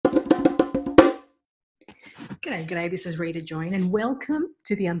G'day. This is Rita Join, and welcome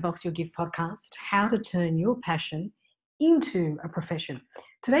to the Unbox Your Gift podcast, how to turn your passion into a profession.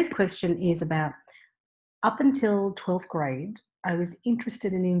 Today's question is about up until 12th grade, I was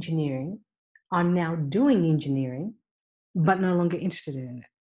interested in engineering. I'm now doing engineering, but no longer interested in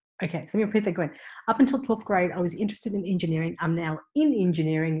it. Okay, so let me repeat that again. Up until 12th grade, I was interested in engineering. I'm now in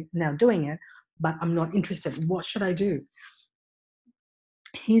engineering, now doing it, but I'm not interested. What should I do?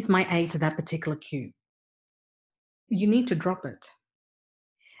 Here's my aid to that particular cue. You need to drop it.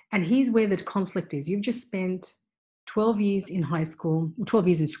 And here's where the conflict is. You've just spent 12 years in high school, 12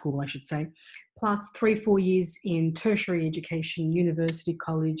 years in school, I should say, plus 3-4 years in tertiary education, university,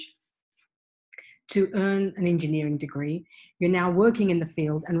 college, to earn an engineering degree. You're now working in the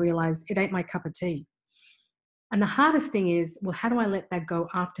field and realize it ain't my cup of tea. And the hardest thing is, well, how do I let that go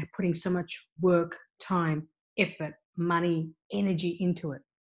after putting so much work, time, effort, money, energy into it?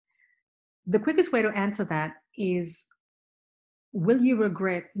 The quickest way to answer that is, will you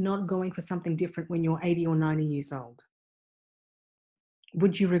regret not going for something different when you're 80 or 90 years old?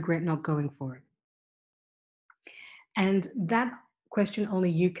 Would you regret not going for it? And that question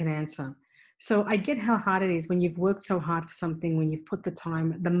only you can answer. So I get how hard it is when you've worked so hard for something, when you've put the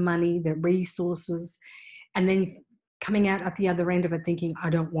time, the money, the resources, and then coming out at the other end of it thinking,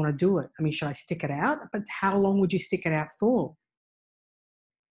 I don't want to do it. I mean, should I stick it out? But how long would you stick it out for?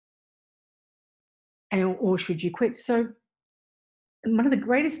 Or should you quit? So one of the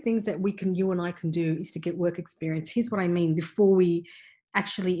greatest things that you and I can do is to get work experience. Here's what I mean before we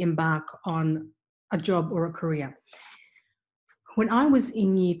actually embark on a job or a career. When I was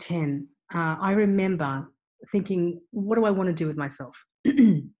in year 10, I remember thinking, what do I want to do with myself?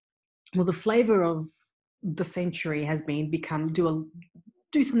 Well, the flavor of the century has become do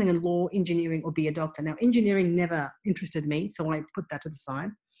something in law, engineering, or be a doctor. Now, engineering never interested me, so I put that to the side.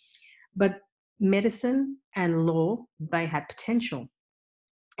 But medicine and law, they had potential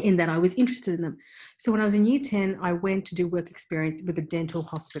in that I was interested in them. So when I was in year 10, I went to do work experience with a dental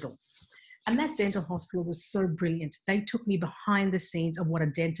hospital. And that dental hospital was so brilliant. They took me behind the scenes of what a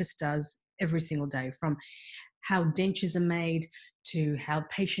dentist does every single day, from how dentures are made to how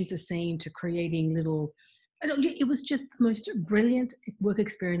patients are seen to creating little, it was just the most brilliant work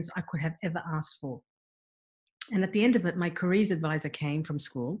experience I could have ever asked for. And at the end of it, my careers advisor came from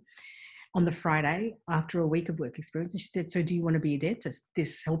school on the Friday after a week of work experience. And she said, so do you want to be a dentist?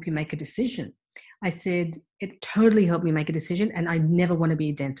 This help you make a decision? I said, it totally helped me make a decision, and I never want to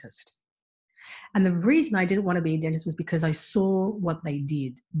be a dentist. And the reason I didn't want to be a dentist was because I saw what they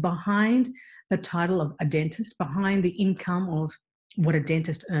did behind the title of a dentist, behind the income of what a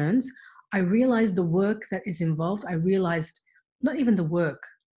dentist earns. I realized the work that is involved. I realized not even the work.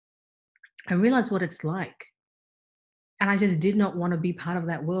 I realized what it's like. And I just did not want to be part of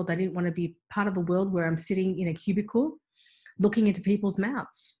that world. I didn't want to be part of a world where I'm sitting in a cubicle looking into people's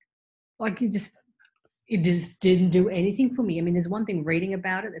mouths. Like it just didn't do anything for me. I mean, there's one thing reading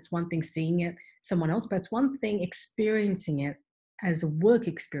about it. It's one thing seeing it someone else, but it's one thing experiencing it as a work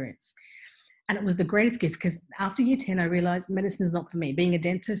experience. And it was the greatest gift because after year 10, I realized medicine is not for me. Being a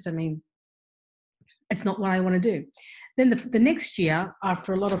dentist, I mean, it's not what I want to do. Then the next year,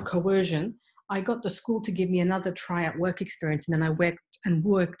 after a lot of coercion, I got the school to give me another try at work experience. And then I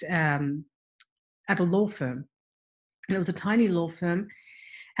worked at a law firm. And it was a tiny law firm.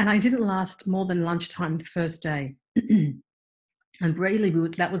 And I didn't last more than lunchtime the first day. And really,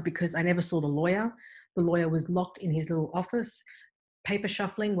 that was because I never saw the lawyer. The lawyer was locked in his little office, paper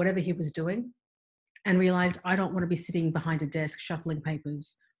shuffling, whatever he was doing, and realized I don't want to be sitting behind a desk shuffling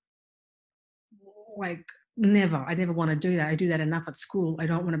papers. Like, never. I never want to do that. I do that enough at school. I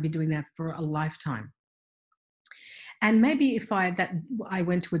don't want to be doing that for a lifetime. And maybe if I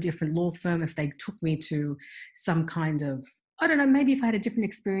went to a different law firm, if they took me to some kind of, I don't know, maybe if I had a different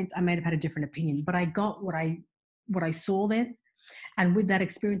experience, I might have had a different opinion. But I got what I saw then. And with that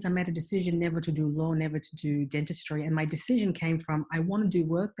experience, I made a decision never to do law, never to do dentistry. And my decision came from, I want to do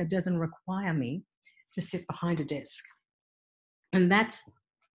work that doesn't require me to sit behind a desk. And that's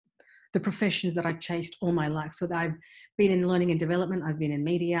the professions that I've chased all my life. So that I've been in learning and development, I've been in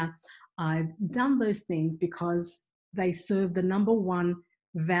media. I've done those things because they serve the number one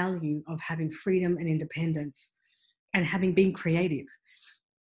value of having freedom and independence and having been creative.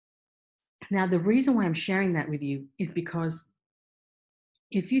 Now, the reason why I'm sharing that with you is because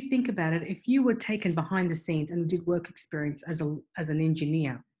if you think about it, if you were taken behind the scenes and did work experience as an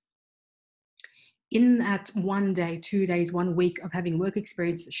engineer, in that 1 day, 2 days, 1 week of having work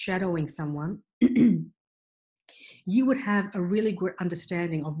experience shadowing someone, you would have a really good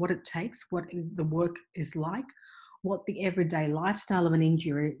understanding of what it takes, what the work is like, what the everyday lifestyle of an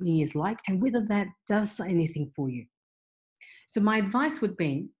engineer is like and whether that does anything for you. So my advice would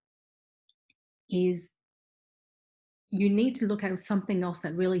be is you need to look at something else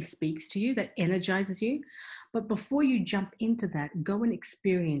that really speaks to you, that energizes you. But before you jump into that, go and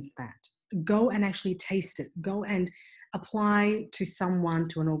experience that. Go and actually taste it. Go and apply to someone,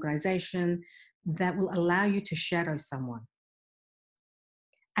 to an organization that will allow you to shadow someone.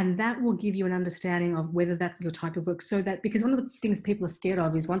 And that will give you an understanding of whether that's your type of work. So that, because one of the things people are scared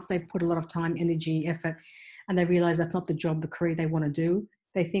of is once they've put a lot of time, energy, effort, and they realize that's not the job, the career they want to do,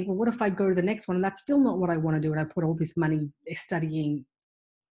 they think, well, what if I go to the next one and that's still not what I want to do, and I put all this money studying,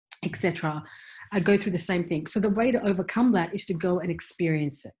 etc. I go through the same thing. So the way to overcome that is to go and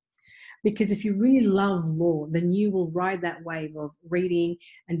experience it. Because if you really love law, then you will ride that wave of reading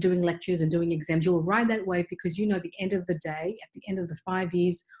and doing lectures and doing exams. You'll ride that wave because you know at the end of the day, at the end of the 5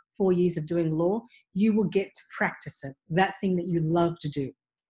 years, 4 years of doing law, you will get to practice it, that thing that you love to do.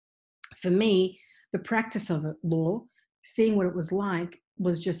 For me, the practice of it, law, seeing what it was like,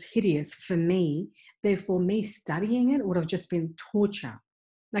 was just hideous for me. Therefore, me studying it would have just been torture.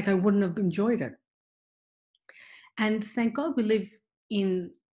 Like I wouldn't have enjoyed it. And thank God we live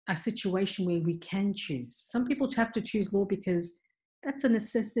in a situation where we can choose. Some people have to choose law because that's a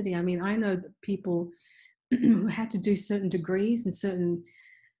necessity. I mean, I know that people who had to do certain degrees and certain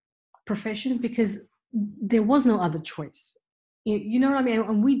professions because there was no other choice. You know what I mean?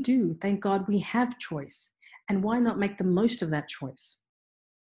 And we do, thank God we have choice. And why not make the most of that choice?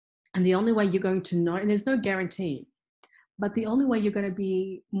 And the only way you're going to know, and there's no guarantee, but the only way you're going to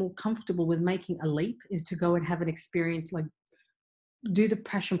be more comfortable with making a leap is to go and have an experience, like do the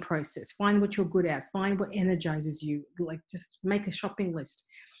passion process, find what you're good at, find what energizes you, like just make a shopping list,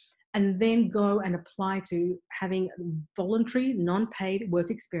 and then go and apply to having voluntary, non-paid work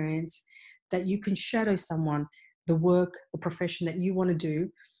experience that you can shadow someone, the work, the profession that you want to do.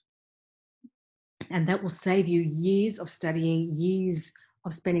 And that will save you years of studying, years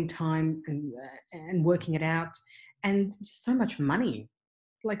of spending time and working it out, and just so much money,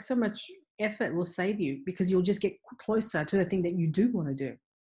 like so much effort will save you because you'll just get closer to the thing that you do want to do.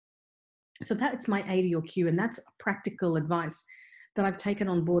 So that's my A to your Q, and that's practical advice that I've taken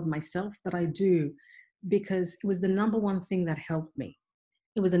on board myself, that I do because it was the number one thing that helped me.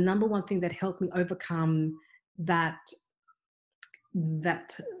 It was the number one thing that helped me overcome that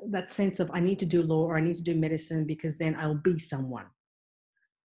sense of I need to do law or I need to do medicine because then I'll be someone.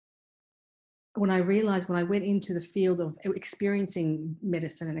 When I realized, when I went into the field of experiencing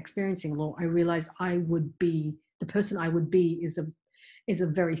medicine and experiencing law, I realized I would be, the person I would be is a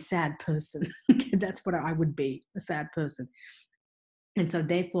very sad person. That's what I would be, a sad person. And so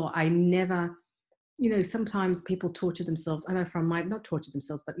therefore I never, sometimes people torture themselves. I know from not torture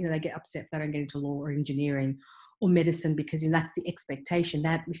themselves, but, they get upset if they don't get into law or engineering or medicine because that's the expectation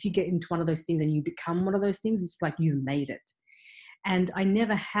that if you get into one of those things and you become one of those things, it's like you've made it. And I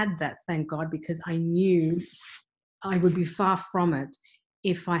never had that, thank God, because I knew I would be far from it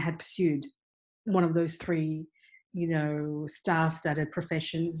if I had pursued one of those three, star-studded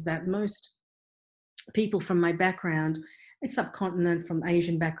professions that most people from my background, a subcontinent, from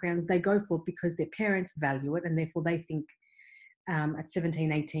Asian backgrounds, they go for because their parents value it and therefore they think at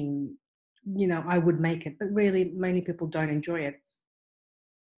 17, 18, I would make it. But really, many people don't enjoy it.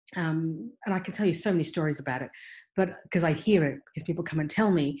 And I can tell you so many stories about it, but because I hear it, because people come and tell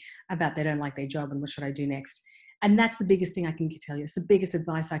me about they don't like their job and what should I do next. And that's the biggest thing I can tell you. It's the biggest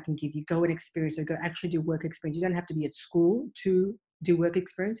advice I can give you. Go and experience it. Go actually do work experience. You don't have to be at school to do work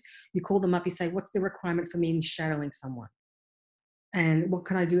experience. You call them up, you say, what's the requirement for me in shadowing someone? And what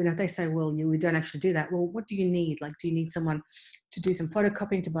can I do? And if they say, well, we don't actually do that. Well, what do you need? Like, do you need someone to do some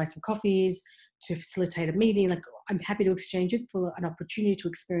photocopying, to buy some coffees, to facilitate a meeting? Like, I'm happy to exchange it for an opportunity to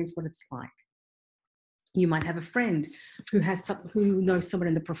experience what it's like. You might have a friend who knows someone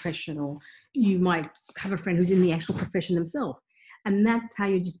in the profession, or you might have a friend who's in the actual profession themselves. And that's how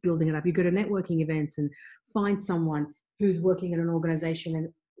you're just building it up. You go to networking events and find someone who's working in an organization and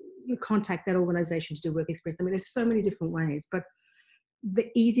you contact that organization to do work experience. I mean, there's so many different ways, but the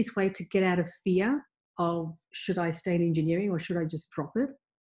easiest way to get out of fear of should I stay in engineering or should I just drop it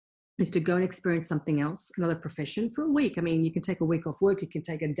is to go and experience something else, another profession for a week. I mean, you can take a week off work, you can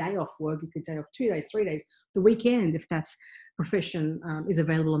take a day off work, you can take off 2 days, 3 days, the weekend, if that's profession is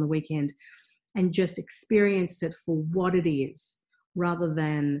available on the weekend, and just experience it for what it is rather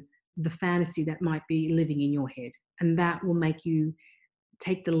than the fantasy that might be living in your head. And that will make you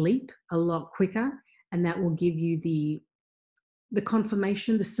take the leap a lot quicker, and that will give you the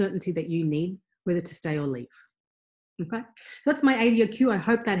confirmation, the certainty that you need, whether to stay or leave. Okay. That's my ADOQ. I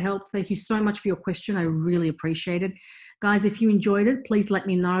hope that helped. Thank you so much for your question. I really appreciate it. Guys, if you enjoyed it, please let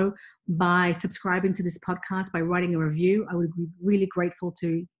me know by subscribing to this podcast, by writing a review. I would be really grateful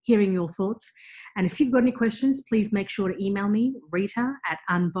to hearing your thoughts. And if you've got any questions, please make sure to email me,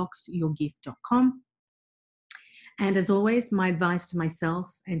 rita@unboxyourgift.com. And as always, my advice to myself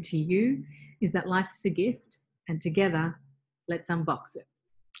and to you is that life is a gift, and together, let's unbox it.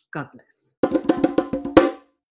 God bless.